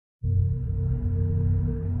Welcome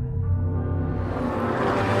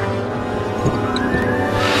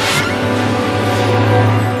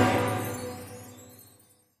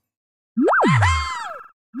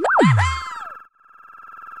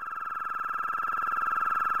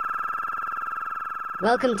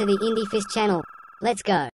to the indieFist channel. Let's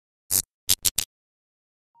go.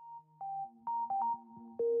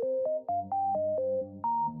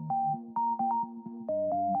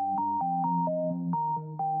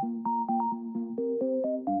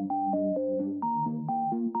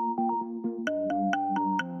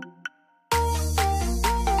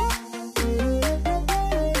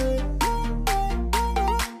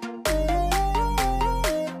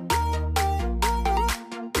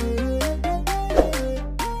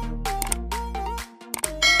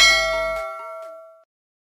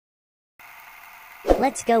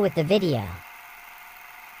 Let's go with the video.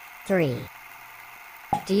 3.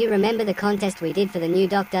 Do you remember the contest we did for the new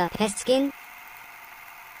Dr. Pest skin?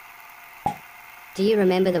 Do you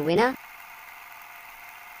remember the winner?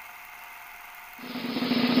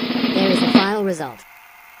 There is the final result.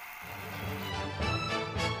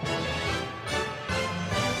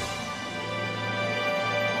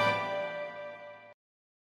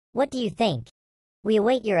 What do you think? We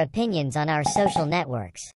await your opinions on our social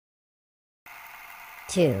networks.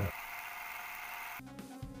 2.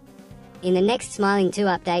 In the next Smiling 2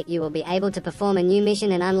 update you will be able to perform a new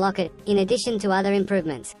mission and unlock it, in addition to other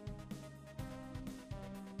improvements.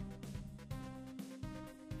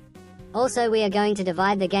 Also, we are going to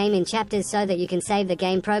divide the game in chapters so that you can save the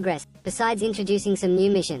game progress, besides introducing some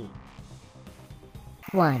new mission.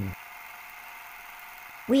 1.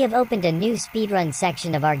 We have opened a new speedrun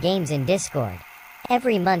section of our games in Discord.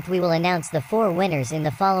 Every month we will announce the 4 winners in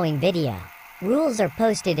the following video. Rules are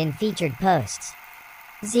posted in featured posts.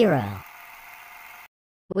 0.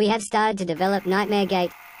 We have started to develop Nightmare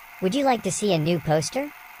Gate. Would you like to see a new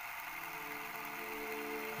poster?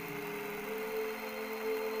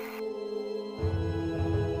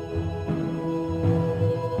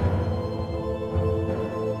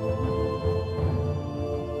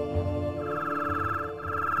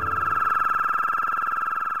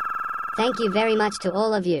 Thank you very much to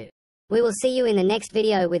all of you. We will see you in the next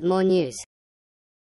video with more news.